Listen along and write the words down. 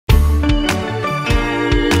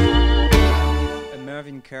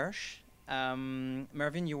Mervyn Kersh.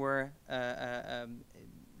 Mervyn, you were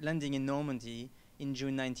landing in Normandy in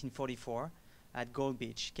June 1944 at Gold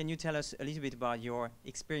Beach. Can you tell us a little bit about your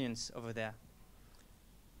experience over there?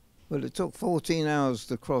 Well, it took 14 hours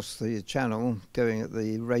to cross the channel, going at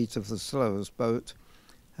the rate of the slowest boat.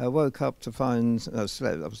 I woke up to find, I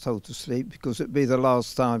was told to sleep because it'd be the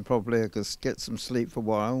last time probably I could get some sleep for a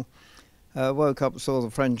while. Woke up, saw the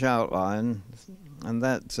French outline, and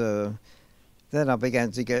then I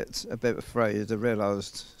began to get a bit afraid. I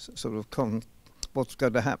realised sort of what's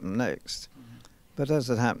going to happen next. Mm-hmm. But as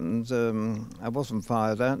it happened, I wasn't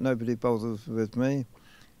fired at, nobody bothered with me.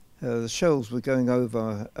 The shells were going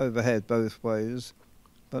overhead both ways,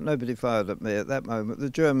 but nobody fired at me at that moment. The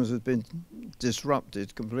Germans had been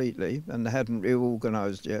disrupted completely and they hadn't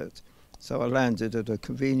reorganised yet, so I landed at a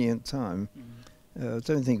convenient time. Mm-hmm. I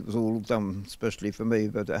don't think it was all done especially for me,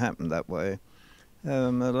 but it happened that way. I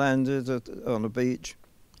landed on a beach.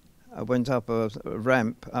 I went up a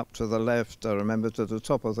ramp up to the left, I remember, to the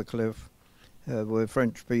top of the cliff, where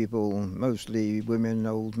French people, mostly women,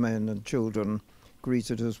 old men and children,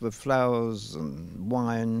 greeted us with flowers and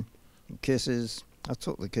wine and kisses. I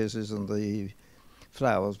took the kisses and the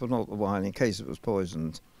flowers, but not the wine in case it was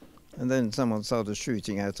poisoned. And then someone started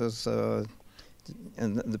shooting at us,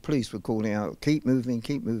 and the police were calling out, keep moving,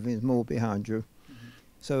 there's more behind you. Mm-hmm.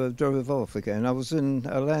 So I drove off again. I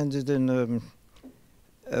landed in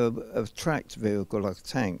a tracked vehicle, like a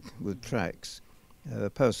tank with tracks,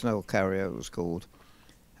 a personnel carrier it was called.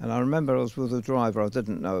 And I remember I was with a driver I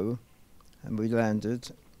didn't know, and we landed.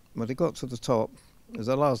 When it got to the top, it was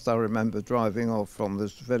the last I remember driving off from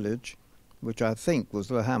this village, which I think was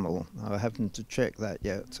Le Hamel. I haven't to check that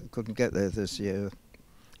yet. I couldn't get there this year.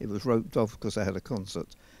 It was roped off because I had a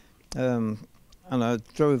concert. And I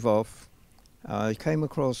drove off. I came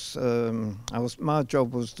across, my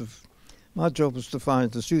job was to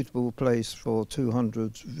find a suitable place for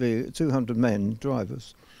 200 men,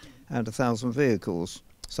 drivers, and 1,000 vehicles.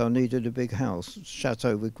 So I needed a big house,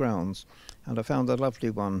 chateau with grounds, and I found a lovely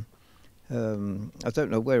one. I don't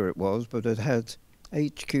know where it was, but it had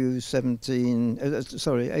HQ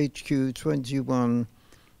 21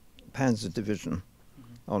 Panzer Division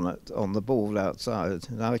on it, on the ball outside.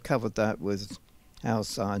 And I covered that with our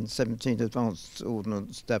sign, 17 Advanced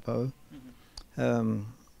Ordnance Depot.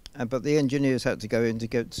 But the engineers had to go in to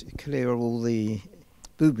clear all the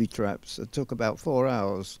booby traps. It took about 4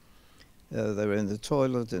 hours. They were in the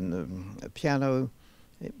toilet, in the piano,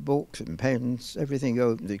 books and pens, everything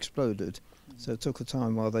exploded. Mm-hmm. So it took a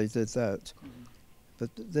time while they did that. Mm-hmm.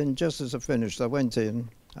 But then just as I finished, I went in,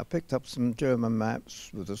 I picked up some German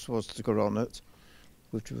maps with a swastika on it,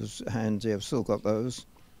 which was handy, I've still got those.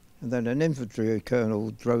 And then an infantry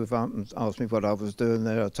colonel drove up and asked me what I was doing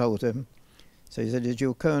there. I told him. So he said, is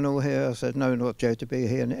your colonel here? I said, no, not yet, to be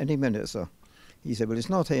here in any minute, sir. He said, well, it's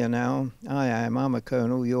not here now. I'm a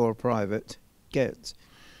colonel, you're a private. Get.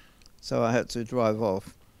 So I had to drive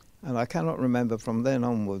off. And I cannot remember from then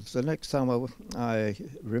onwards. The next time I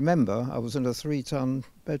remember, I was in a 3-ton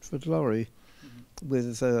Bedford lorry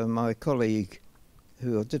with my colleague,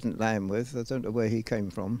 who I didn't land with. I don't know where he came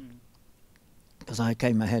from, because I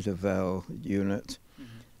came ahead of our unit.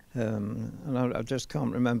 And I just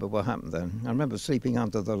can't remember what happened then. I remember sleeping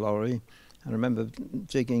under the lorry. I remember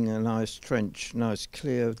digging a nice trench, nice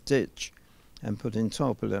clear ditch, and putting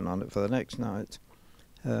tarpaulin on it for the next night.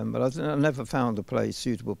 But I never found a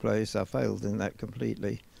suitable place. I failed in that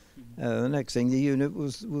completely. The next thing, the unit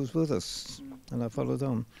was with us, and I followed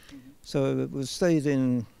on. So it was stayed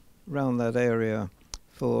in around that area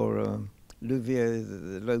for Louviers.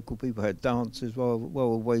 The local people had dances while we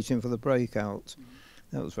were waiting for the breakout.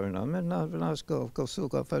 That was very nice. I mean, nice girl. I've still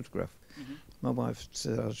got a photograph. My wife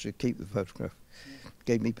said I should keep the photograph.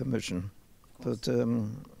 Gave me permission. But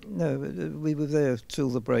no, we were there till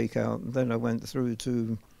the breakout, and then I went through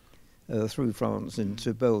through France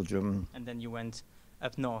into Belgium. And then you went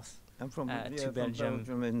up north and from to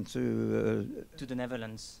Belgium into to the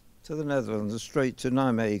Netherlands. To the Netherlands, straight to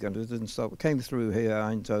Nijmegen. It didn't stop. Came through here,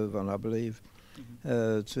 Eindhoven, I believe,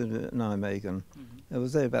 to Nijmegen. I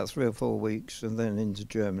was there about 3 or 4 weeks, and then into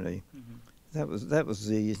Germany. That was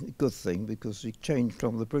the good thing, because we changed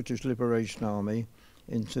from the British Liberation Army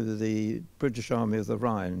into the British Army of the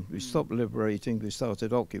Rhine. We stopped liberating, we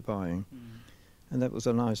started occupying, and that was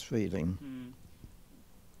a nice feeling.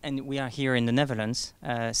 And we are here in the Netherlands,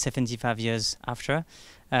 75 years after.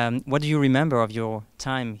 What do you remember of your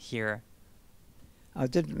time here? I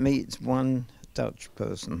didn't meet one Dutch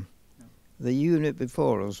person. No. The unit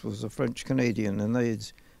before us was a French-Canadian, and they'd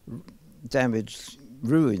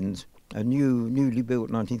ruined a newly built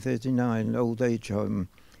 1939 old age home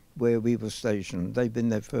where we were stationed. They'd been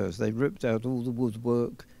there first. They ripped out all the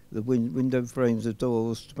woodwork, the window frames of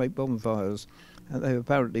doors to make bonfires, and they were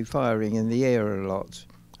apparently firing in the air a lot.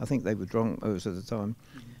 I think they were drunk most of the time,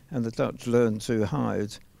 and the Dutch learned to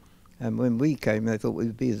hide. And when we came, they thought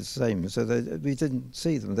we'd be the same, so we didn't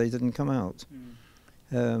see them. They didn't come out.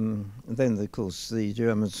 And then, of course, the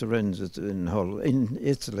Germans surrendered in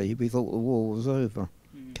Italy. We thought the war was over,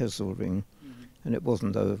 Kesselring, and it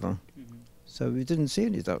wasn't over. So we didn't see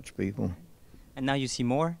any Dutch people. And now you see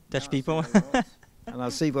more Dutch people? And I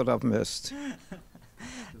see what I've missed.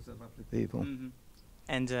 They're lovely people.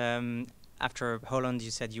 And after Holland,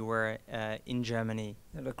 you said you were in Germany.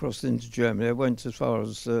 And I crossed into Germany. I went as far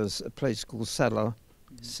as a place called Celle,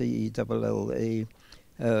 C-E-L-L-E,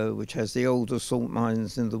 which has the oldest salt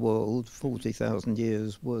mines in the world, 40,000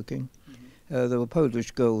 years working. There were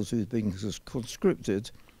Polish girls who'd been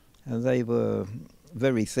conscripted, and they were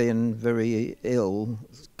very thin, very ill,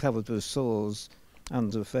 covered with sores,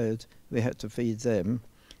 underfed. We had to feed them.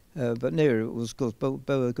 But near it was called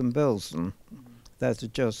Bergen-Belsen. That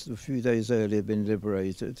had just a few days earlier been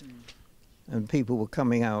liberated. And people were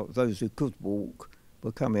coming out, those who could walk,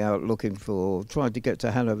 were coming out looking for, trying to get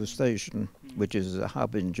to Hanover Station, which is a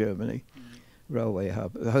hub in Germany, railway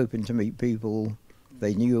hub, hoping to meet people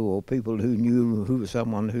they knew or people who knew who was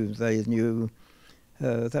someone who they knew.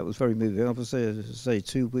 That was very moving. I was there, say,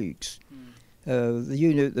 2 weeks. The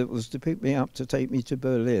unit that was to pick me up to take me to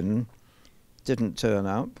Berlin didn't turn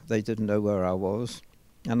up. They didn't know where I was,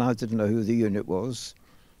 and I didn't know who the unit was.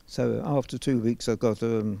 So after 2 weeks, I got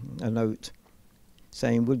a note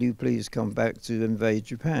saying, "Will you please come back to invade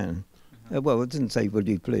Japan?" Well, it didn't say, "Will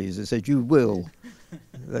you please?" It said, "You will."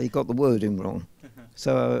 They got the wording wrong.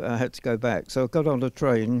 So I had to go back. So I got on a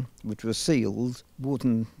train, which was sealed,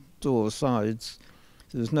 wooden door sides.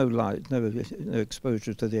 There was no light, no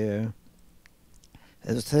exposure to the air.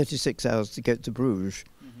 It was 36 hours to get to Bruges.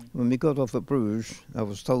 When we got off at Bruges, I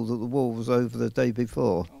was told that the war was over the day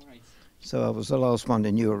before. So I was the last one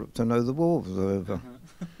in Europe to know the war was over.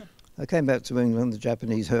 I came back to England. The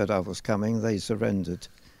Japanese heard I was coming. They surrendered.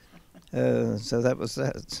 So that was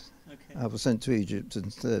that. I was sent to Egypt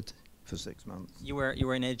instead for 6 months. You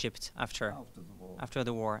were in Egypt after the war. After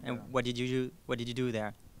the war. And what did you do? What did you do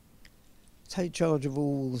there? Take charge of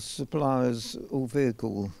all suppliers, all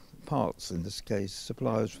vehicle parts in this case,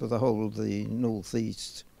 suppliers for the whole of the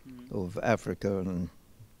northeast of Africa and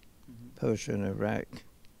Persia and Iraq,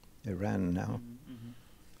 Iran now.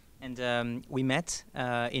 And we met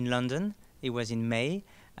in London. It was in May.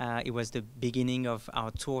 It was the beginning of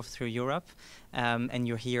our tour through Europe, and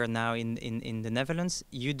you're here now in the Netherlands.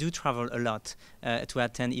 You do travel a lot to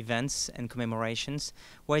attend events and commemorations.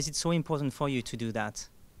 Why is it so important for you to do that?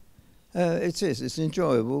 It is. It's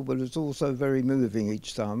enjoyable, but it's also very moving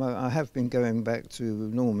each time. I have been going back to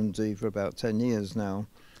Normandy for about 10 years now.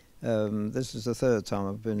 This is the third time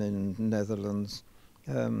I've been in Netherlands.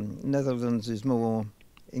 Netherlands is more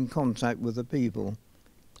in contact with the people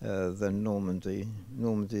than Normandy.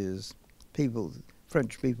 Normandy is people,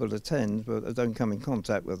 French people attend, but I don't come in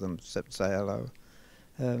contact with them except say hello.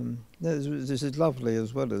 This is lovely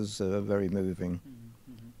as well as very moving.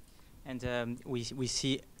 And we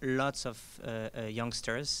see lots of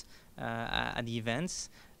youngsters at the events.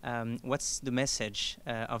 What's the message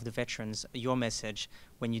of the veterans, your message,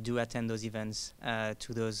 when you do attend those events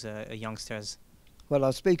to those youngsters? Well,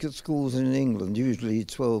 I speak at schools in England, usually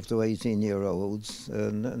 12 to 18-year-olds,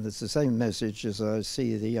 and it's the same message as I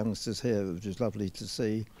see the youngsters here, which is lovely to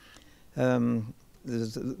see.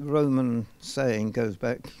 The Roman saying goes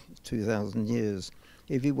back 2,000 years.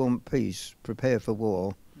 If you want peace, prepare for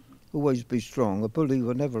war. Always be strong. A bully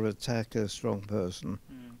will never attack a strong person.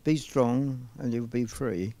 Be strong and you'll be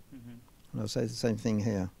free. And I'll say the same thing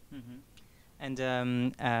here. And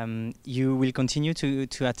you will continue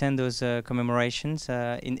to attend those commemorations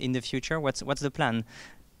in the future? What's the plan?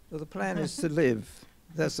 Well, the plan is to live.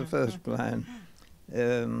 That's the first plan.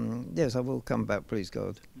 Yes, I will come back, please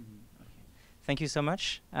God. Thank you so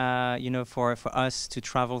much. You know, for us to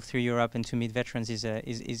travel through Europe and to meet veterans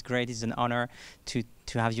is great. It's an honor to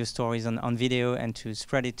have your stories on video and to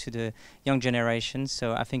spread it to the young generation.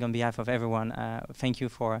 So I think on behalf of everyone, thank you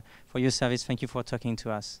for your service. Thank you for talking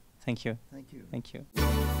to us. Thank you. Thank you. Thank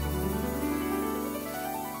you.